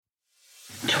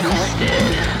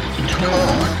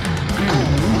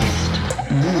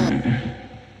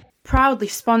Proudly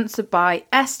sponsored by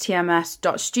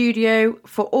stms.studio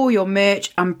for all your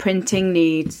merch and printing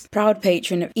needs. Proud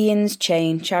patron of Ian's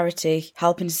Chain charity,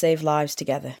 helping to save lives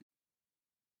together.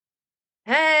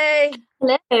 Hey!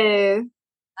 Hello.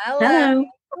 Hello.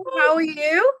 How are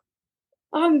you?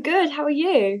 I'm good. How are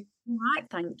you? Right,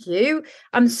 thank you.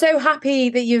 I'm so happy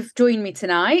that you've joined me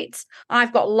tonight.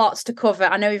 I've got lots to cover.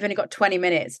 I know we've only got 20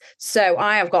 minutes, so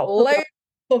I have got loads to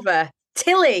cover.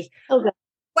 Tilly,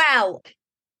 well,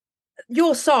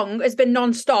 your song has been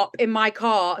non-stop in my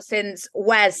car since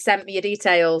Wes sent me your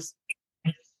details.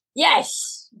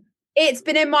 Yes. It's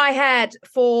been in my head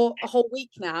for a whole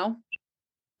week now,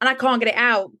 and I can't get it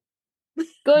out.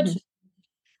 Good.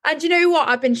 And you know what?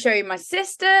 I've been showing my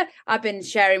sister. I've been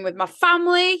sharing with my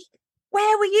family.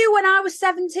 Where were you when I was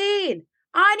 17?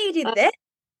 I needed this.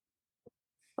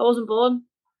 I wasn't born.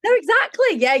 No,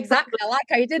 exactly. Yeah, exactly. I like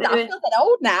how you did that. I feel that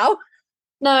old now.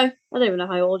 No, I don't even know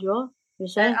how old you are. You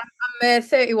say? I'm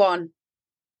 31.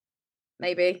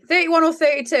 Maybe 31 or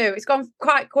 32. It's gone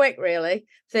quite quick, really.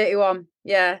 31.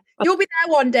 Yeah. You'll be there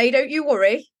one day, don't you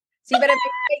worry. So you better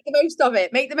make the most of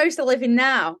it. Make the most of living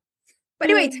now. But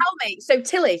anyway, tell me. So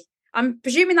Tilly, I'm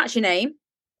presuming that's your name.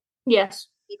 Yes.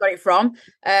 You got it from.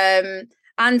 And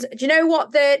do you know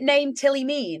what the name Tilly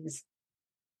means?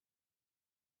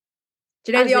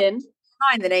 Do you know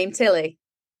behind the name Tilly?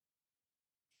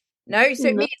 No, so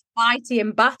it means mighty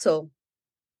in battle.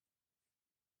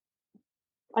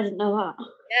 I didn't know that.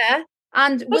 Yeah.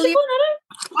 And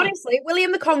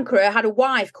William the Conqueror had a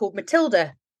wife called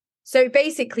Matilda. So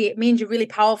basically it means you're really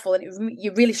powerful and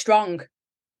you're really strong.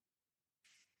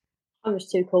 I was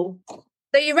too cool.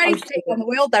 So you're ready to take on the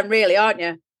world then, really, aren't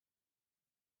you?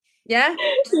 Yeah?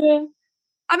 Yeah.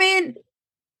 I mean,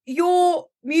 your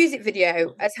music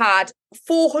video has had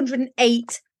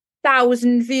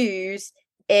 408,000 views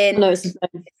in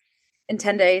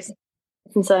 10 days.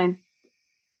 It's insane.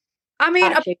 I mean,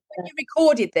 when you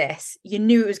recorded this, you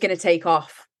knew it was going to take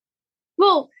off.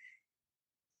 Well,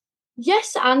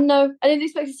 yes and no. I didn't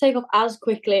expect it to take off as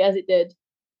quickly as it did.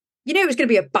 You knew it was going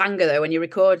to be a banger, though, when you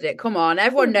recorded it. Come on,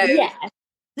 everyone knows.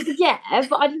 Yeah,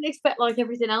 but I didn't expect,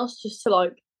 everything else just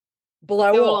to,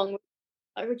 blow go up. along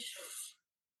with,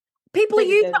 People are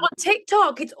using it on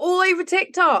TikTok. It's all over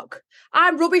TikTok.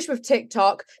 I'm rubbish with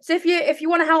TikTok. So if you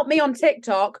want to help me on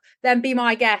TikTok, then be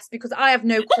my guest, because I have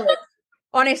no clue.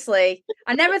 Honestly,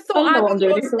 I never thought I was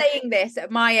saying this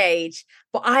at my age,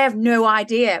 but I have no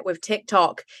idea with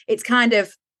TikTok. It's kind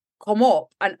of come up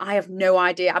and I have no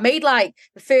idea. I made the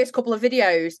first couple of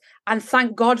videos and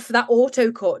thank God for that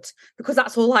auto cut, because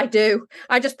that's all I do.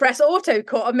 I just press auto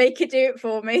cut and make it do it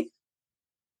for me.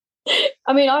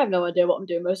 I mean, I have no idea what I'm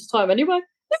doing most of the time anyway.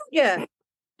 Yeah.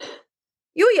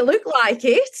 You look like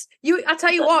it. I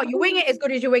tell you what, you wing it as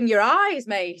good as you wing your eyes,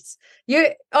 mate. You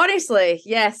honestly,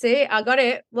 yeah, see, I got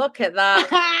it. Look at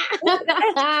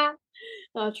that.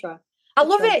 I'll try. I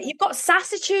love it. You've got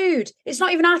sassitude. It's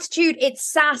not even attitude,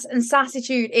 it's sass and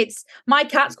sassitude. It's my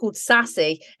cat's called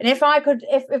Sassy. And if my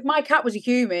cat was a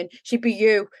human, she'd be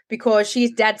you, because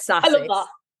she's dead sassy. I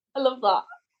love that.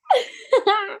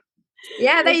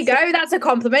 Yeah, there you go. That's a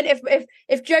compliment.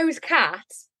 If Joe's cat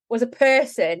was a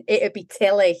person, it would be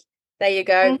Tilly. There you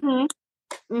go.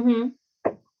 You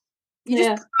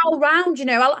just prowl around,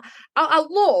 I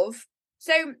love.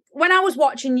 So when I was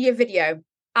watching your video,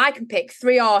 I can pick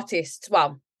three artists.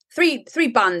 Well, three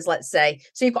bands, let's say.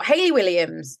 So you've got Hayley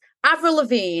Williams, Avril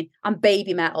Lavigne, and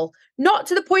Baby Metal. Not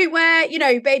to the point where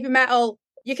Baby Metal,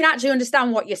 you can actually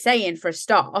understand what you're saying for a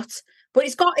start. But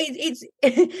it's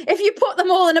if you put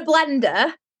them all in a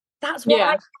blender, that's what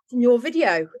I get in your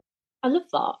video. I love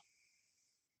that.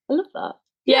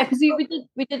 Yeah, because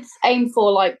we did aim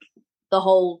for the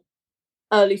whole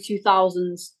early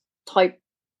 2000s type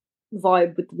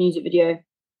vibe with the music video.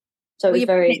 So it was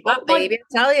very baby, I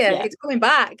tell you, it's coming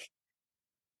back.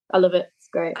 I love it. It's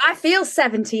great. I feel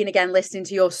 17 again listening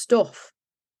to your stuff.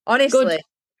 Honestly. Good.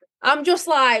 I'm just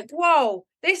like, whoa,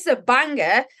 this is a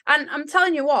banger. And I'm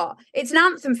telling you what, it's an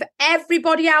anthem for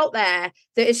everybody out there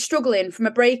that is struggling from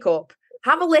a breakup.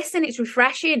 Have a listen. It's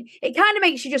refreshing. It kind of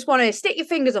makes you just want to stick your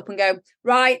fingers up and go,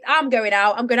 right, I'm going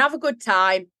out. I'm going to have a good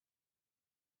time.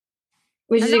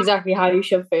 Which is exactly how you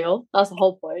should feel. That's the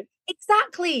whole point.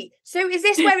 Exactly. So is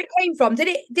this where it came from? Did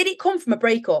it come from a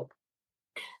breakup?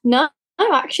 No,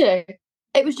 actually.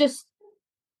 It was just...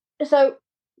 So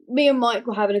me and Mike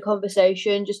were having a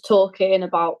conversation, just talking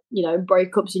about,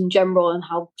 breakups in general and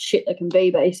how shit they can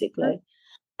be, basically.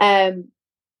 And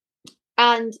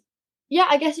yeah,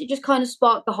 I guess it just kind of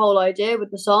sparked the whole idea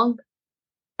with the song.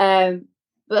 But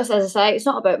as I say, it's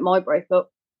not about my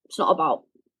breakup. It's not about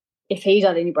if he's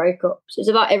had any breakups. It's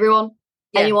about everyone.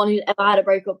 Yeah. Anyone who's ever had a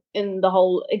breakup in the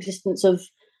whole existence of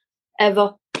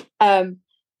ever.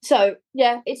 So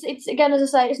yeah, it's again, as I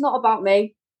say, it's not about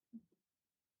me.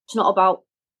 It's not about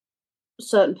a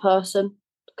certain person,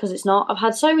 because it's not. I've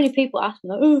had so many people ask me,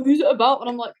 like, "Oh, who's it about?" And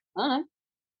I'm like, I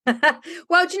don't know.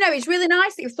 Well, do you know, it's really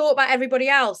nice that you've thought about everybody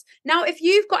else. Now, if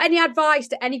you've got any advice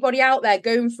to anybody out there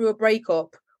going through a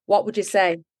breakup, what would you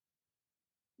say?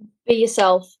 Be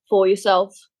yourself for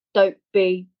yourself. Don't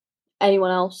be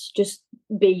anyone else. Just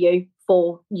be you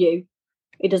for you.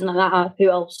 It doesn't matter who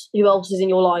else is in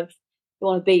your life. You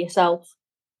want to be yourself,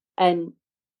 and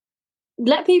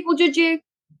let people judge you.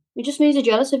 It just means they're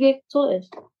jealous of you. That's all it is.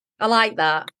 I like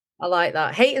that.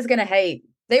 Haters gonna hate.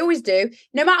 They always do.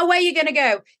 No matter where you're gonna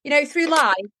go, through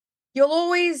life, you'll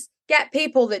always get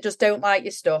people that just don't like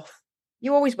your stuff.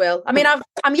 You always will. I mean,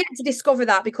 I'm yet to discover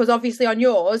that, because obviously on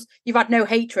yours, you've had no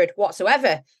hatred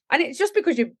whatsoever. And it's just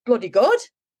because you're bloody good.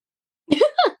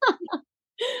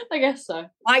 I guess so.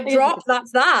 Drop,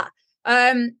 that's that.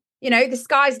 The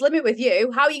sky's the limit with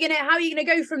you. How are you gonna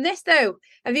go from this though?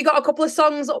 Have you got a couple of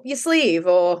songs up your sleeve,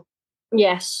 or?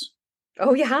 Yes.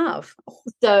 Oh, you have?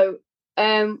 So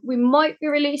we might be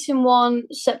releasing one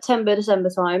September, December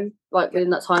time, like within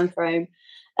that time frame.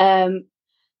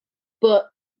 But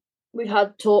we've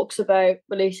had talks about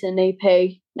releasing an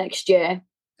EP next year.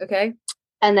 Okay.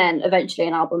 And then eventually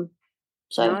an album.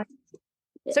 So nice.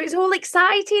 So it's all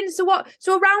exciting. So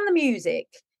around the music,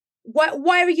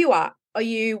 where are you at? Are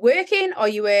you working? Are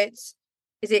you is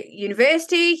it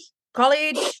university,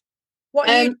 college? What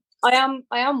are you? I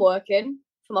am working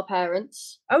for my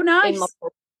parents. Oh, nice. In my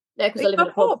pub. Yeah, because I live in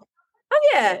a pub. Oh,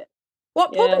 yeah.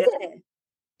 What pub is it?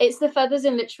 It's the Feathers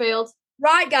in Lichfield.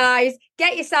 Right, guys,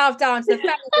 get yourself down to the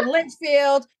Feathers in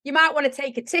Lichfield. You might want to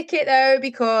take a ticket, though,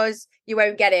 because you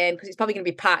won't get in, because it's probably going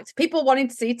to be packed. People wanting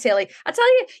to see Tilly. I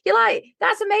tell you, you're like,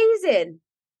 that's amazing.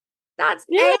 That's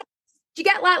Do you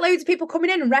get like loads of people coming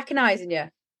in and recognising you?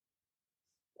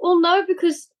 Well, no,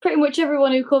 because pretty much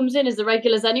everyone who comes in is the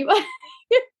regulars anyway.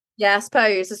 Yeah, I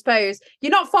suppose.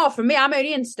 You're not far from me. I'm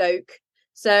only in Stoke.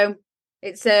 So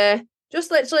it's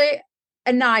just literally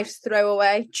a nice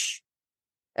throwaway.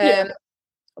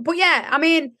 But yeah, I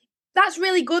mean, that's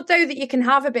really good though, that you can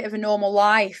have a bit of a normal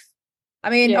life. I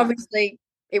mean, obviously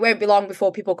it won't be long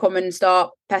before people come and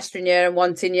start pestering you and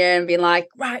wanting you and being like,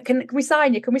 right, can we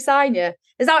sign you? Can we sign you?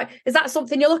 Is that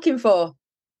something you're looking for?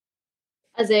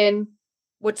 As in,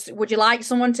 would you like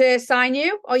someone to sign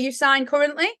you? Are you signed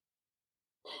currently?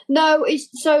 No, it's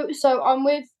so I'm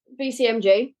with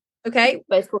BCMG. Okay.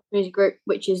 Baseball Music Group,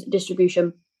 which is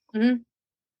distribution.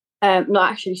 Mm-hmm.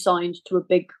 Not actually signed to a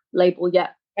big label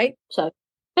yet. Okay. So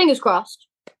fingers crossed.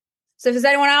 So if there's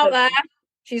anyone out there,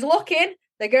 she's looking.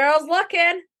 The girl's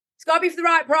looking. It's got to be for the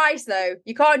right price, though.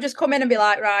 You can't just come in and be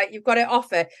like, right, you've got it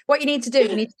offer. What you need to do,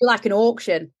 you need to do like an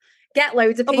auction. Get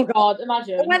loads of people. Oh my God,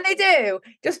 imagine. And when they do,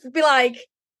 just be like,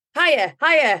 higher.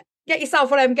 Get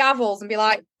yourself one of them gavels and be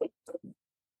like.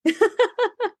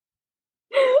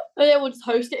 And then we'll just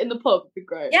host it in the pub. It'd be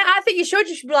great. Yeah, I think you should.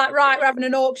 You should be like, right, we're having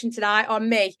an auction tonight on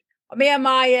me and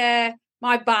my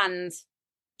band.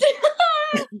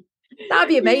 That'd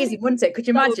be amazing, wouldn't it? Could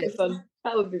you imagine? That would be fun.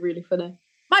 That would be really funny.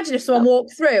 Imagine if someone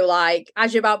walked through, like,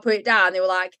 as you're about to put it down, they were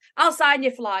like, I'll sign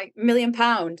you for like £1 million.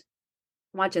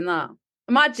 Imagine that.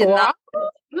 That.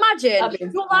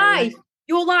 Imagine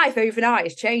your life overnight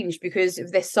has changed because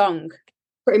of this song.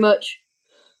 Pretty much.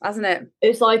 Hasn't it?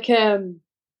 It's like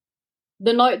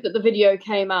the night that the video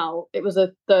came out, it was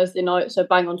a Thursday night, so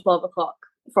bang on 12 o'clock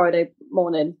Friday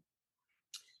morning.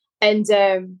 And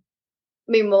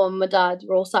me and my mum and my dad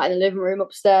were all sat in the living room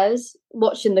upstairs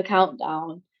watching the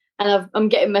countdown. And I'm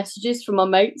getting messages from my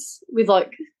mates with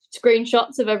like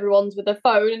screenshots of everyone's with their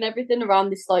phone and everything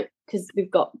around this, like, because we've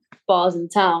got bars in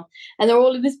town. And they're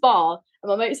all in this bar. And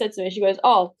my mate said to me, she goes,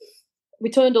 "Oh,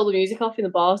 we turned all the music off in the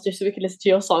bars just so we could listen to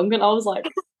your song." And I was like,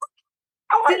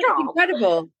 oh my God.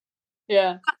 Incredible.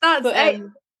 Yeah.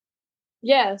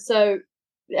 Yeah, so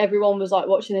everyone was like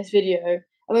watching this video. And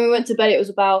when we went to bed, it was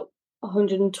about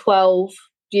 112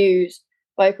 views.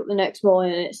 Wake up the next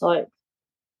morning and it's like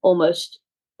almost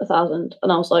 1,000.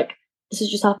 And I was like, this has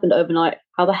just happened overnight.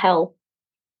 How the hell?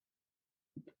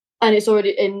 And it's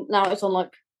already now it's on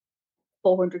like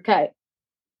 400k.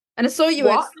 And I saw you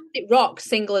at It Rock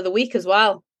Single of the Week as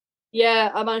well.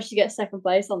 Yeah, I managed to get second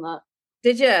place on that.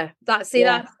 Did you? That's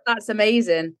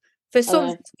amazing. For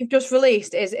something you've just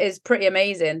released is pretty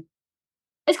amazing.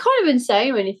 It's kind of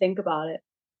insane when you think about it.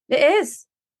 It is.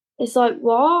 It's like,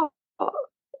 what?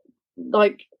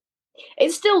 Like,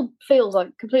 it still feels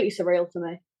like completely surreal to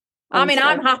me. I mean,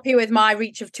 I'm happy with my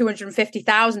reach of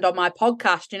 250,000 on my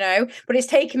podcast, you know, but it's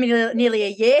taken me nearly a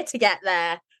year to get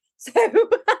there. So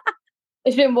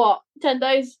it's been what, 10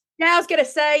 days? Yeah, I was gonna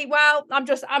say. Well,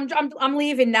 I'm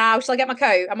leaving now. Shall I get my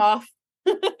coat? I'm off.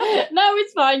 No,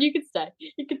 it's fine. You can stay.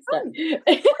 You can stay.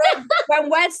 When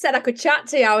Wes said I could chat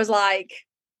to you, I was like,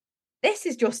 "This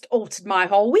has just altered my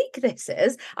whole week. This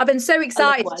is. I've been so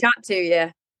excited to chat to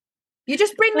you. You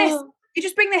just bring this. You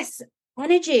just bring this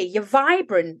energy. You're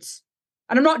vibrant,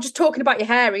 and I'm not just talking about your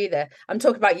hair either. I'm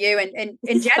talking about you and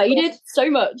in general. Faded so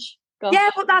much. Gosh.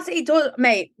 Yeah, but that's it does,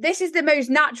 mate. This is the most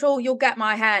natural you'll get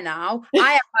my hair now.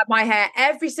 I have had my hair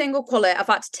every single colour. I've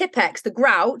had to Tipp-Ex the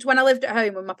grout when I lived at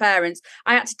home with my parents.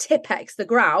 I had to Tipp-Ex the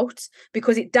grout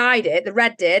because it dyed it, the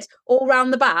red did, all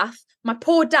round the bath. My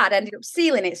poor dad ended up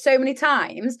sealing it so many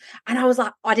times. And I was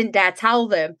like, I didn't dare tell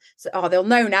them. So, they'll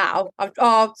know now.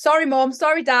 Sorry, Mum.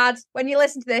 Sorry, Dad. When you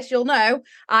listen to this, you'll know.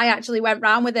 I actually went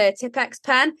round with a Tipp-Ex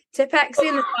pen,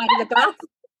 Tipp-Exing the side of the bath.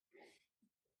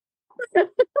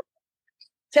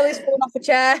 Tilly's fallen off a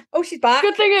chair. Oh, she's back.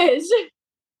 Good thing is,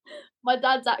 my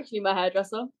dad's actually my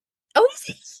hairdresser. Oh, is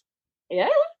it? Yeah.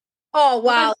 Oh,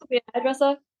 wow. Be a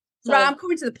hairdresser. So. Right, I'm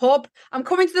coming to the pub. I'm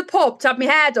coming to the pub to have my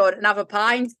hair done and have a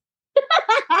pint.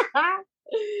 I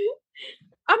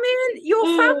mean, your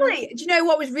family. Do you know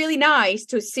what was really nice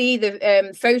to see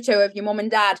the photo of your mum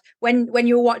and dad when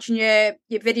you were watching your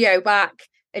video back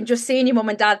and just seeing your mum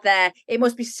and dad there? It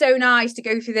must be so nice to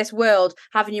go through this world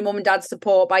having your mum and dad's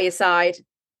support by your side.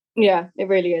 Yeah, it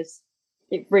really is.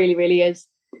 It really, really is.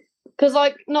 Because,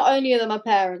 like, not only are they my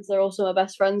parents, they're also my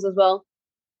best friends as well.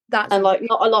 Not a lot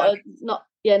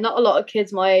of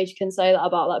kids my age can say that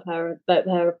about their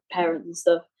parents and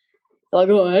stuff. They're like,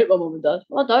 oh, I hate my mum and dad.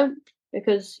 Well, I don't,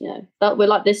 because that we're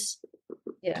like this.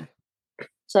 Yeah.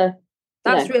 So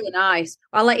that's really nice.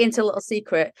 I'll let you into a little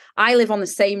secret. I live on the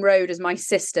same road as my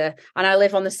sister, and I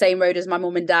live on the same road as my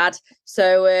mum and dad.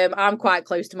 So I'm quite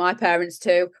close to my parents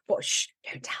too. But shh,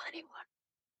 don't tell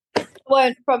anyone.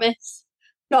 Won't, promise.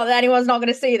 Not that anyone's not going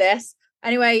to see this.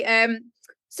 Anyway,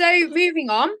 so moving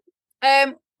on.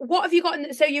 What have you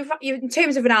got? So you've in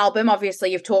terms of an album,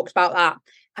 obviously you've talked about that.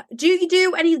 Do you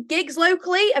do any gigs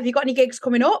locally? Have you got any gigs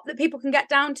coming up that people can get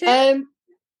down to?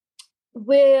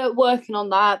 We're working on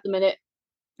that at the minute.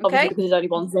 Okay. Obviously, because there's only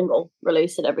one single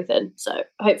released and everything. So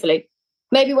hopefully,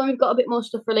 maybe when we've got a bit more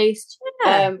stuff released.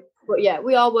 Yeah. But yeah,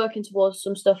 we are working towards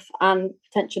some stuff and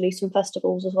potentially some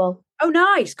festivals as well. Oh,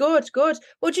 nice. Good.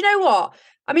 Well, do you know what?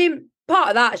 I mean, part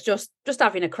of that is just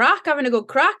having a good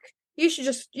crack.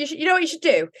 You know what you should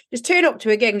do? Just turn up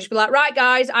to a gig and just be like, right,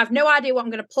 guys, I have no idea what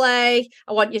I'm going to play.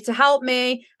 I want you to help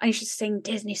me. And you should sing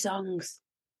Disney songs.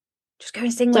 Just go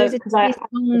and sing loads of Disney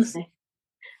songs.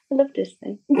 I love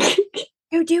Disney.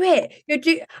 Go do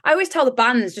it. I always tell the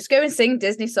bands, just go and sing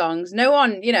Disney songs. No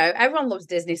one, everyone loves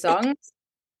Disney songs.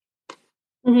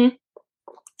 Mm-hmm.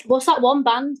 What's that one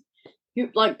band?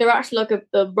 They're actually like a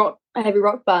heavy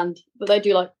rock band, but they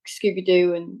do like Scooby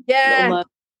Doo and yeah.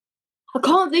 I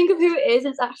can't think of who it is.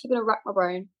 It's actually going to rack my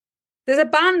brain. There's a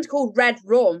band called Red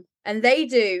Rum, and they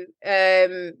do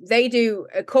a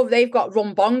cover. They've got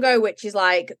Rum Bongo, which is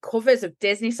like covers of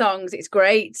Disney songs. It's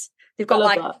great. They've got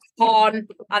like horn,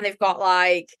 and they've got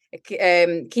like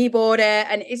a keyboarder,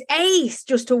 and it's ace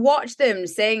just to watch them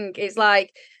sing. It's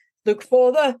like look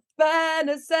for the bare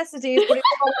necessities, but it's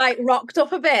all like rocked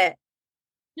up a bit.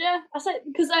 Yeah, I said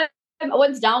because I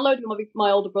went to download with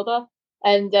my older brother,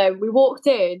 and we walked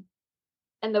in,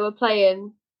 and they were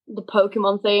playing the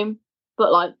Pokemon theme,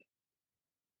 but like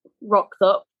rocked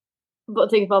up. But I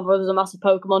think my brother's a massive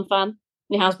Pokemon fan, and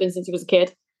he has been since he was a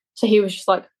kid. So he was just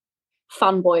like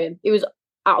fanboying. He was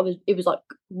like,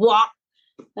 what?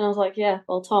 And I was like, yeah,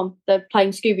 well, Tom, they're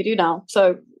playing Scooby Doo now,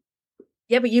 so.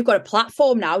 Yeah, but you've got a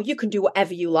platform now. You can do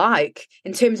whatever you like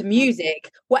in terms of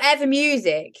music. Whatever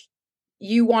music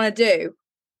you want to do.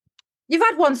 You've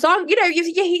had one song,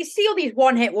 you see all these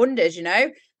one-hit wonders,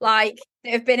 like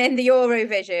that have been in the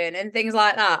Eurovision and things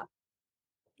like that.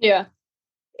 Yeah.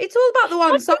 It's all about the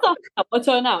one song. I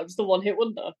turn out just a one-hit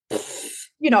wonder.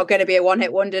 You're not going to be a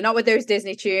one-hit wonder, not with those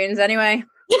Disney tunes anyway.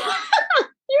 You're in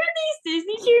these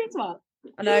Disney tunes, man.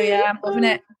 I know, yeah, I'm loving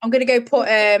it. I'm going to go put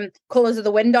Colours of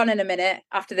the Wind on in a minute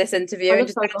after this interview. And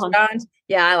just around.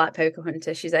 Yeah, I like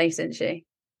Pocahontas. She's ace, isn't she?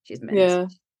 She's amazing. Yeah.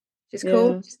 She's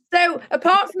cool. Yeah. So,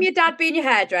 apart from your dad being your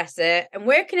hairdresser and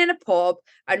working in a pub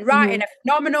and writing a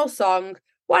phenomenal song,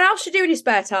 what else you do in your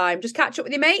spare time? Just catch up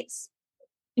with your mates?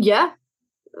 Yeah.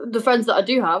 The friends that I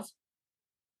do have.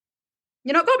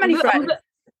 You've not got many friends?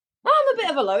 I'm a bit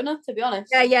of a loner, to be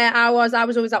honest. Yeah, I was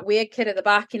always that weird kid at the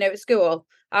back, at school.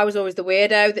 I was always the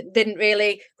weirdo that didn't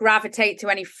really gravitate to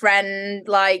any friend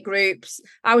like groups.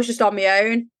 I was just on my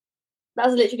own.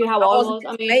 That's literally how I was.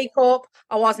 I mean, makeup.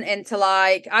 I wasn't into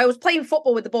I was playing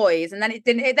football with the boys, and then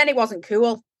it wasn't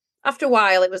cool. After a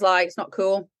while, it was like it's not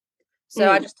cool. So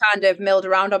I just kind of milled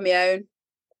around on my own.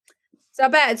 So I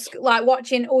bet it's like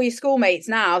watching all your schoolmates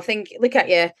now. Look at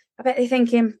you. I bet they're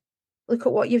thinking, look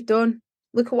at what you've done.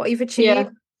 Look at what you've achieved. Yeah.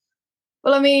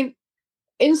 Well, I mean,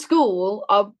 in school,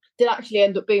 I did actually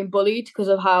end up being bullied because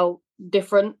of how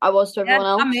different I was to everyone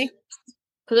else.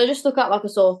 Because I just stuck out like a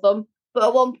sore thumb. But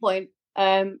at one point,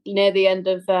 near the end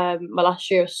of my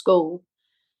last year of school,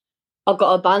 I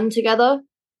got a band together.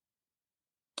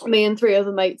 Me and 3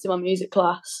 other mates in my music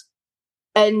class.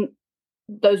 And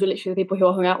those were literally the people who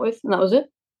I hung out with, and that was it.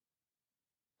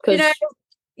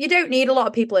 You don't need a lot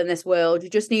of people in this world. You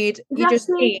just need,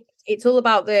 it's all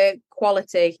about the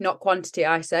quality, not quantity,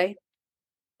 I say.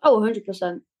 Oh,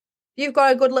 100%. You've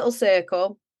got a good little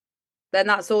circle, then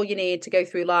that's all you need to go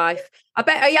through life. I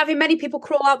bet, are you having many people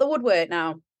crawl out the woodwork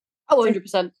now? Oh,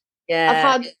 100%. Yeah.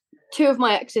 I've had 2 of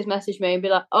my exes message me and be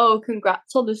like, oh,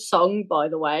 congrats on the song, by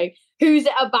the way. Who's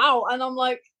it about? And I'm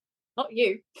like, not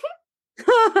you.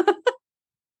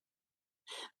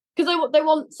 Because they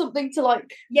want something to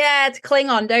to cling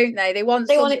on, don't they? They want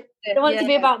it to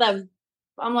be about them.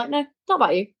 But I'm like, no, it's not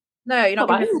about you. No, you're not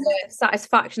going to get the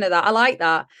satisfaction of that. I like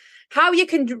that. How you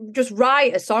can just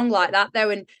write a song like that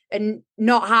though, and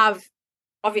not have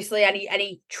obviously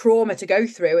any trauma to go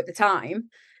through at the time.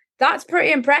 That's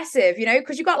pretty impressive,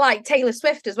 because you've got Taylor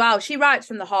Swift as well. She writes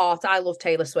from the heart. I love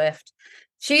Taylor Swift.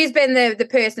 She's been the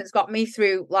person that's got me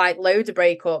through loads of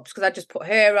breakups because I just put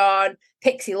her on.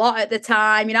 Pixie Lott at the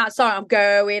time, that song, I'm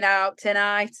going out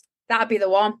tonight. That'd be the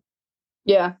one.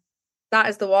 Yeah. That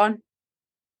is the one.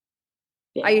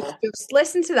 Yeah. I used to just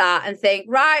listen to that and think,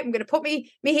 right, I'm going to put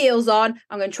me heels on.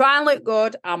 I'm going to try and look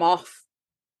good. I'm off.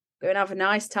 Go and have a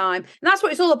nice time. And that's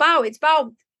what it's all about. It's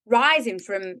about rising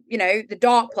from, the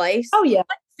dark place. Oh, yeah.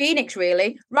 Phoenix,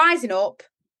 really. Rising up.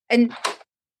 And,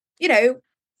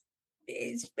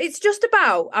 it's just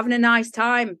about having a nice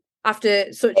time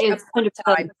after such a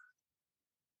time.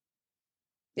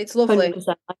 It's lovely.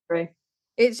 100%, I agree.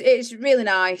 It's really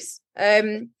nice.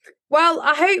 Well,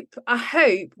 I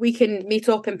hope we can meet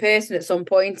up in person at some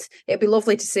point. It'd be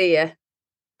lovely to see you.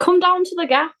 Come down to the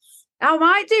gaff. I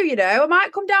might do, I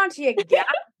might come down to your gaff.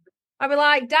 I'll be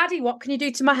like, Daddy, what can you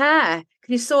do to my hair?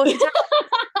 Can you sort it out?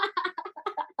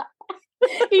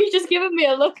 He's just given me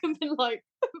a look and been like,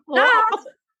 what?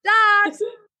 Dad,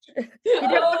 you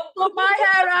don't want to pull my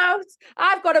hair out.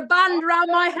 I've got a band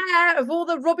around my hair of all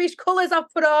the rubbish colours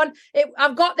I've put on.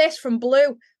 I've got this from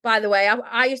blue, by the way.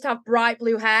 I used to have bright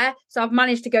blue hair, so I've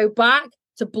managed to go back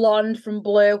to blonde from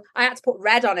blue. I had to put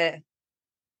red on it.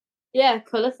 Yeah,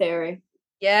 colour theory.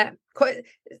 Yeah. Is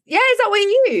that what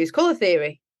you use? Colour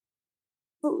theory?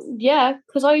 Yeah,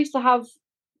 because I used to have...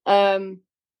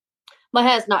 my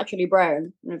hair's naturally brown, I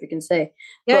don't know if you can see.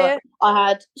 Yeah. I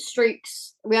had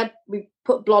streaks. We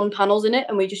put blonde panels in it,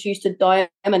 and we just used to dye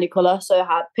them any colour. So I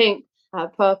had pink, I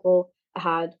had purple, I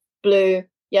had blue,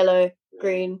 yellow,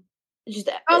 green. Just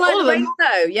like the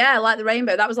rainbow. Yeah, like the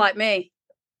rainbow. That was like me.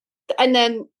 And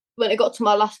then when it got to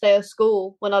my last day of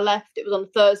school, when I left, it was on a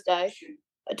Thursday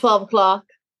at 12 o'clock.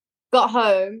 Got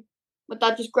home, my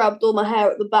dad just grabbed all my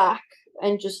hair at the back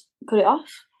and just cut it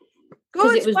off.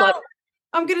 Because it was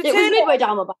I'm going to turn way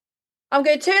down my back. I'm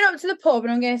going to turn up to the pub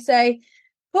and I'm going to say,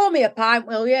 pour me a pint,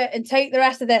 will you? And take the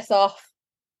rest of this off.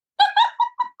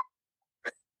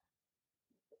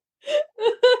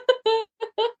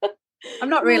 I'm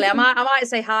not really. I might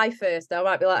say hi first. I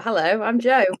might be like, hello, I'm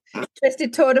Jo.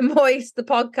 Twisted Torn and Moist, the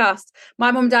podcast.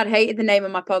 My mum and dad hated the name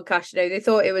of my podcast. They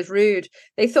thought it was rude.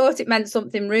 They thought it meant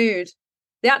something rude.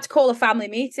 They had to call a family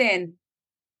meeting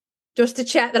just to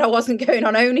check that I wasn't going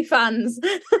on OnlyFans.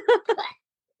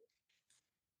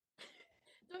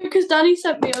 Because Danny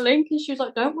sent me a link and she was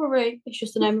like, don't worry, it's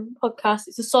just the name of the podcast.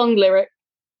 It's a song lyric.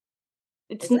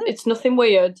 It's nothing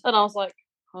weird. And I was like,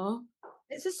 huh?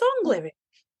 It's a song lyric.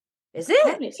 Is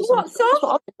it? What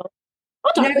song?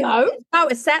 I don't know. It's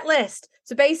about a set list.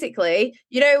 So basically,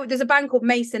 there's a band called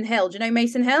Mason Hill. Do you know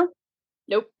Mason Hill?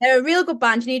 Nope. They're a real good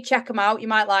band. You need to check them out. You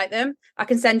might like them. I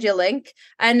can send you a link.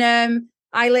 And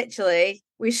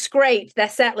we scraped their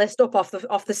set list up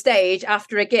off the stage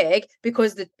after a gig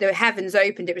because the heavens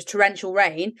opened. It was torrential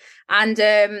rain, and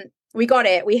we got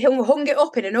it. We hung it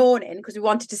up in an awning because we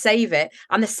wanted to save it,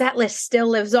 and the set list still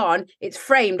lives on. It's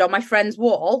framed on my friend's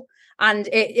wall, and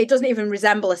it doesn't even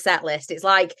resemble a set list. It's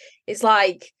like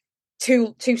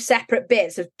two separate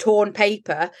bits of torn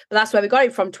paper, but that's where we got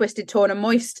it from, Twisted, Torn and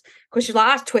Moist, because she's like,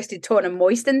 that's Twisted, Torn and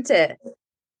Moist, isn't it?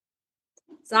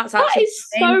 So that is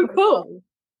so cool.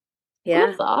 Yeah. I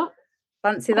love that.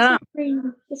 Fancy that.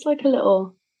 It's like a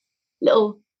little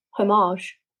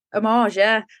homage. Homage,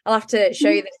 yeah. I'll have to show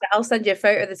you this. I'll send you a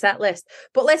photo of the set list.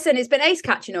 But listen, it's been ace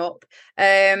catching up.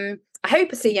 I hope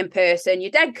I see you in person.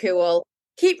 You're dead cool.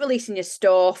 Keep releasing your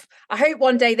stuff. I hope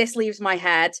one day this leaves my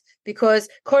head, because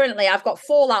currently I've got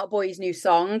Fall Out Boy's new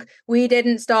song, We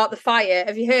Didn't Start the Fire.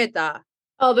 Have you heard that?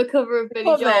 Oh, the cover of Billy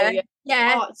Joel.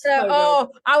 Yeah.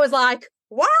 So I was like,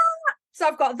 what? So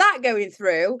I've got that going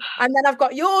through, and then I've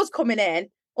got yours coming in.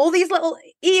 All these little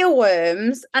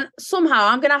earworms, and somehow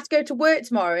I'm going to have to go to work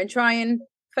tomorrow and try and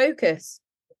focus.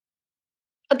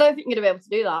 I don't think you're going to be able to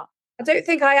do that. I don't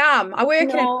think I am. I work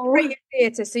in a creative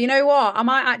theatre, so you know what? I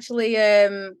might actually.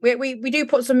 We do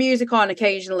put some music on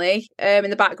occasionally in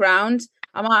the background.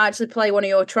 I might actually play one of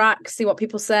your tracks, see what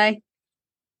people say.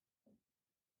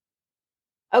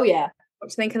 Oh yeah. What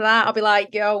do you think of that? I'll be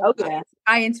like, yo, oh, yeah.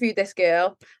 I interviewed this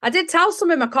girl. I did tell some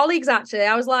of my colleagues, actually.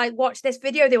 I was like, watch this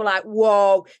video. They were like,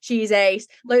 whoa, she's ace.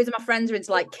 Loads of my friends are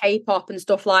into like K-pop and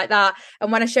stuff like that.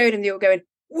 And when I showed them, they were going,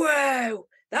 whoa,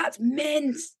 that's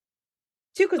mint.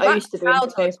 I used to do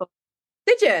K-pop.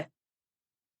 Did you?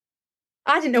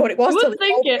 I didn't know what it was. You wouldn't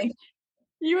think it.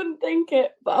 You wouldn't think it.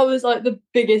 But I was like the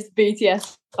biggest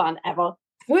BTS fan ever.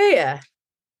 Were you?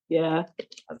 Yeah.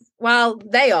 Well,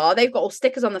 they are. They've got all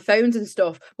stickers on the phones and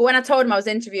stuff. But when I told them I was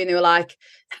interviewing, they were like,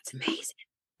 that's amazing.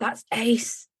 That's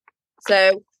ace.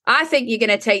 So I think you're going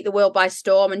to take the world by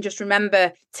storm. And just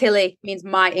remember, Tilly means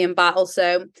mighty in battle.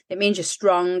 So it means you're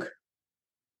strong.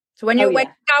 So when you're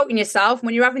doubting yourself,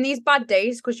 when you're having these bad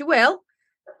days, because you will,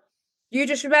 you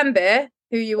just remember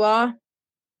who you are.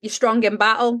 You're strong in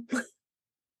battle.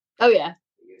 Oh, yeah.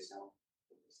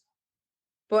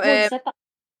 But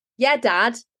yeah,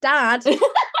 Dad.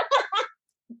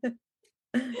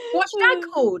 What's Dad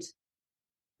called?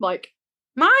 Mike.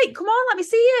 Mike, come on, let me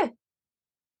see you.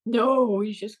 No,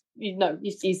 he's just he's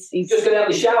just got out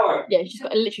of the shower. Yeah, he's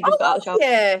literally just got out of the shower.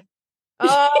 Yeah.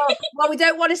 Oh, well, we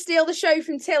don't want to steal the show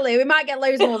from Tilly. We might get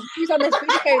loads more views on this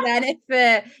video then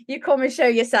if you come and show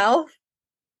yourself.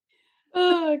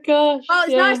 Oh gosh. Well,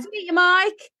 it's nice to meet you,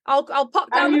 Mike. I'll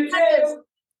pop down the feathers.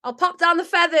 I'll pop down the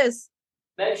feathers.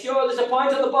 Make sure there's a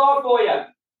pint on the bar for you.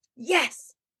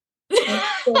 Yes.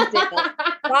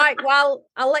 Right, well,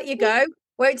 I'll let you go.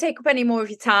 Won't take up any more of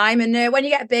your time. And when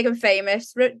you get big and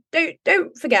famous,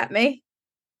 don't forget me.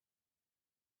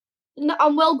 No,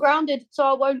 I'm well grounded, so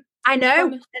I won't. I know.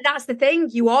 And that's the thing.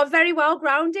 You are very well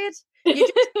grounded.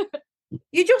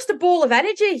 You're just a ball of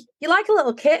energy. You're like a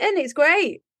little kitten. It's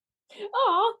great.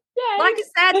 Oh, yeah. Like I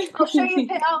said, I'll show you.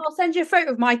 I'll send you a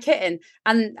photo of my kitten,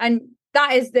 and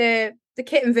that is the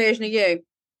kitten version of you.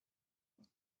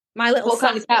 My little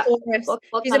sassy Taurus.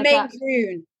 She's a Maine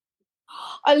Coon.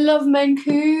 I love Maine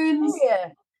Coons. Oh, yeah.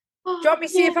 Do you want me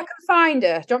to see if I can find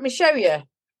her? Do you want me to show you?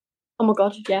 Oh my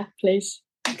god, yeah, please.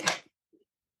 Okay.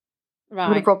 Right.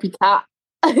 I'm gonna drop your cat.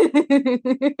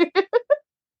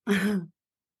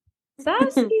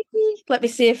 Sassy. Let me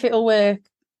see if it'll work.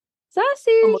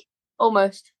 Sassy.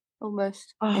 Almost.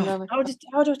 Oh, how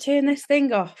do I turn this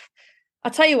thing off?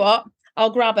 I'll tell you what.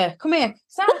 I'll grab her. Come here.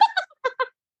 Sassy.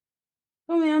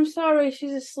 Come here. I'm sorry.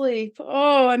 She's asleep.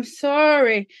 Oh, I'm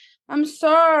sorry.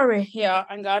 Yeah,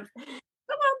 hang on. Come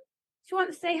on. Do you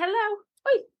want to say hello?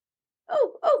 Oi.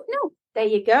 Oh, no. There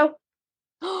you go.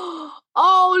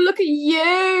 Oh, look at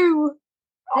you.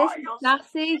 This is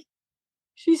Sassy.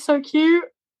 She's so cute.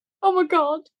 Oh my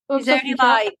god. She's only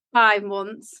like 5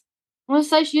 months. I want to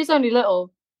say she is only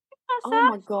little. Oh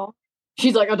my god.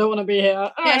 She's like, I don't want to be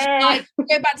here. Yeah, she's like,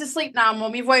 go back to sleep now,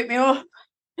 Mum. You've woke me up.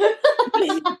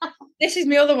 This is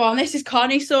my other one. This is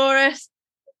Conniesaurus.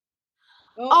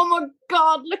 Oh my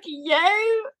god, look at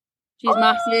you. She's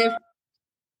massive.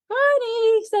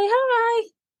 Connie, say hi.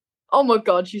 Oh my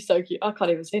god, she's so cute. I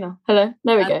can't even see her. Hello.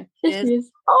 There we go. There she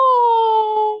is.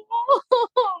 Oh.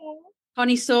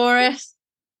 Conniesaurus.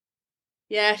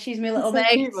 Yeah, she's my little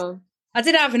babe. I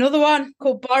did have another one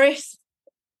called Boris.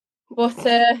 But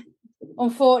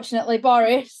unfortunately,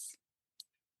 Boris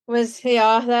was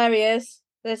here. There he is.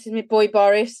 This is my boy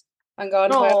Boris. Hang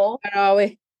on. Where are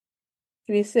we?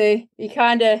 Can you see? He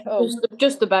kind of... Oh.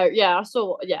 Just about, yeah. I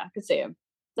saw... Yeah, I could see him.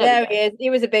 There he is. He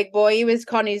was a big boy. He was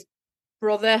Connie's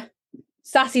brother.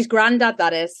 Sassy's granddad,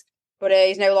 that is. But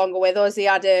he's no longer with us. He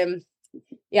had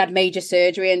major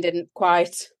surgery and didn't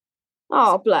quite...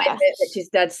 Oh, bless. Which is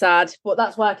dead sad. But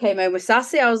that's why I came home with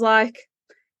Sassy. I was like,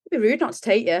 it'd be rude not to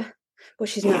take you. But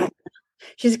she's not.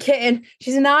 She's a kitten.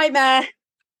 She's a nightmare.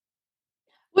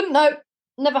 Wouldn't know.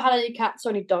 Never had any cats or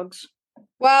any dogs.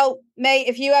 Well, mate,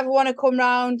 if you ever want to come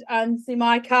round and see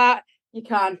my cat, you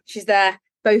can. She's there,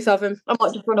 both of them. I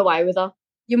might just run away with her.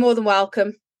 You're more than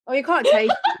welcome. Oh, you can't take.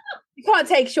 You can't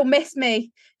take. She'll miss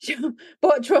me.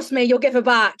 But trust me, you'll give her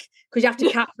back because you have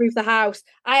to cat-proof the house.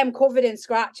 I am covered in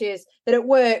scratches. That at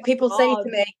work, people say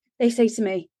to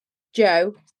me,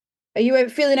 Joe, are you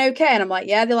feeling okay? And I'm like,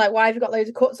 yeah. They're like, why have you got loads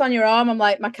of cuts on your arm? I'm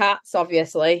like, my cats,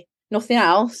 obviously. Nothing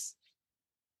else.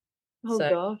 Oh,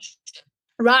 gosh.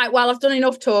 Right, well, I've done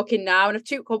enough talking now and I've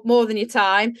took up more than your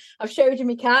time. I've showed you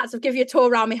my cats. I've given you a tour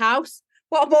around my house.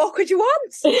 What more could you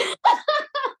want?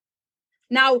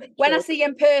 Now, when I see you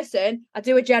in person, I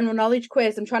do a general knowledge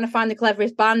quiz. I'm trying to find the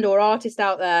cleverest band or artist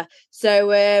out there.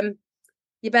 So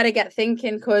you better get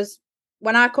thinking because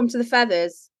when I come to the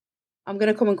Feathers, I'm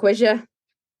going to come and quiz you.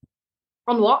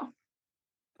 On what?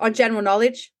 On general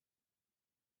knowledge.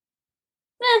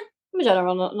 My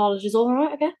general knowledge is all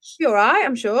right, I guess. You're all right,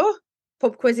 I'm sure.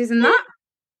 Pub quizzes and that.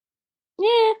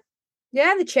 Yeah.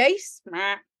 Yeah, the chase.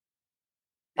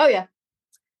 Oh, yeah.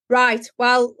 Right,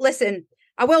 well, listen,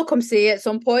 I will come see you at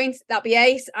some point. That'd be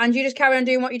ace. And you just carry on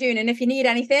doing what you're doing. And if you need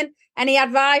anything, any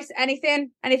advice,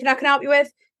 anything I can help you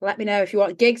with, let me know. If you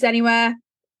want gigs anywhere,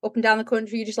 up and down the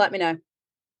country, you just let me know.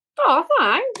 Oh,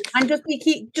 thanks. And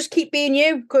just keep being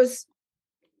you because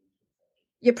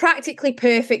you're practically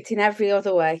perfect in every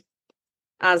other way.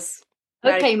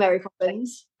 Okay, Mary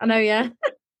Poppins. I know, yeah.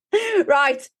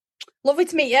 Right. Lovely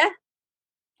to meet you.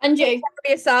 And you. Take care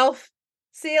of yourself.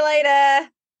 See you later.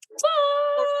 Bye.